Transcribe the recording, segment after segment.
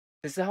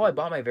This is how I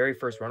bought my very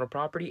first rental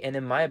property, and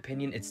in my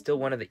opinion, it's still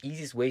one of the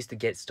easiest ways to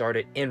get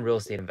started in real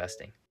estate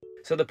investing.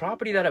 So the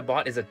property that I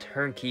bought is a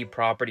turnkey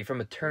property from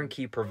a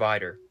turnkey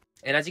provider.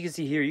 And as you can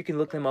see here, you can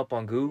look them up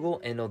on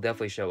Google and they'll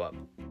definitely show up.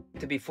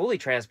 To be fully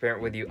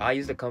transparent with you, I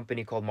used a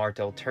company called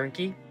Martel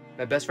Turnkey.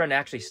 My best friend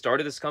actually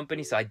started this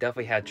company, so I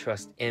definitely had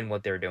trust in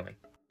what they're doing.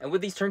 And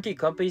with these turnkey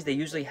companies, they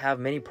usually have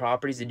many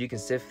properties that you can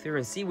sift through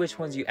and see which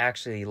ones you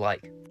actually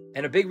like.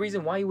 And a big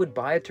reason why you would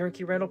buy a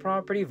turnkey rental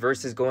property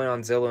versus going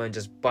on Zillow and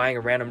just buying a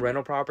random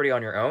rental property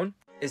on your own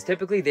is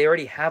typically they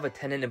already have a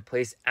tenant in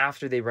place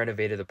after they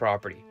renovated the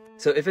property.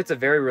 So if it's a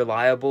very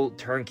reliable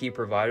turnkey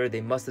provider, they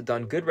must have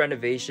done good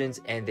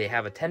renovations and they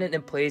have a tenant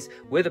in place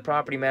with a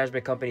property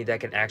management company that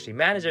can actually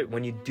manage it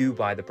when you do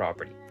buy the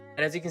property.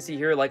 And as you can see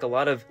here, like a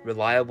lot of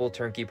reliable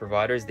turnkey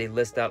providers, they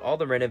list out all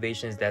the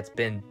renovations that's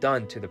been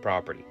done to the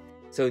property.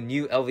 So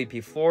new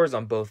LVP floors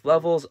on both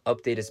levels,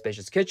 updated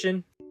spacious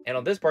kitchen. And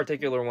on this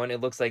particular one,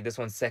 it looks like this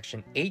one's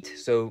section 8,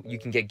 so you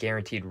can get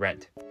guaranteed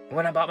rent.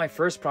 When I bought my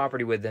first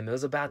property with them, it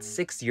was about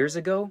 6 years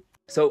ago.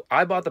 So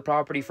I bought the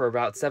property for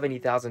about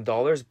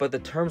 $70,000, but the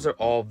terms are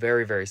all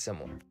very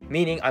similar.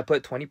 Meaning I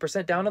put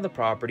 20% down on the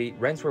property,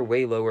 rents were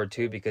way lower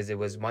too because it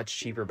was much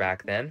cheaper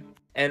back then.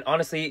 And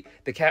honestly,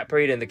 the cap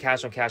rate and the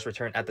cash on cash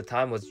return at the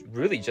time was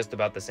really just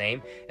about the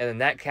same. And the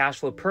net cash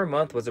flow per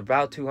month was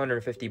about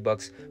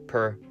 $250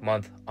 per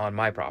month on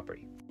my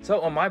property. So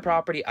on my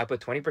property, I put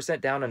 20%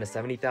 down on a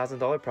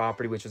 $70,000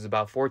 property, which was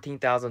about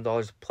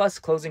 $14,000 plus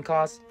closing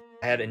costs.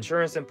 I had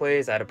insurance in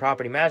place, I had a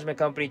property management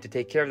company to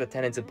take care of the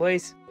tenants in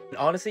place. And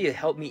honestly, it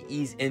helped me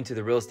ease into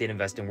the real estate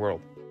investing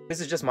world.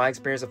 This is just my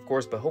experience, of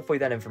course, but hopefully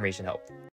that information helped.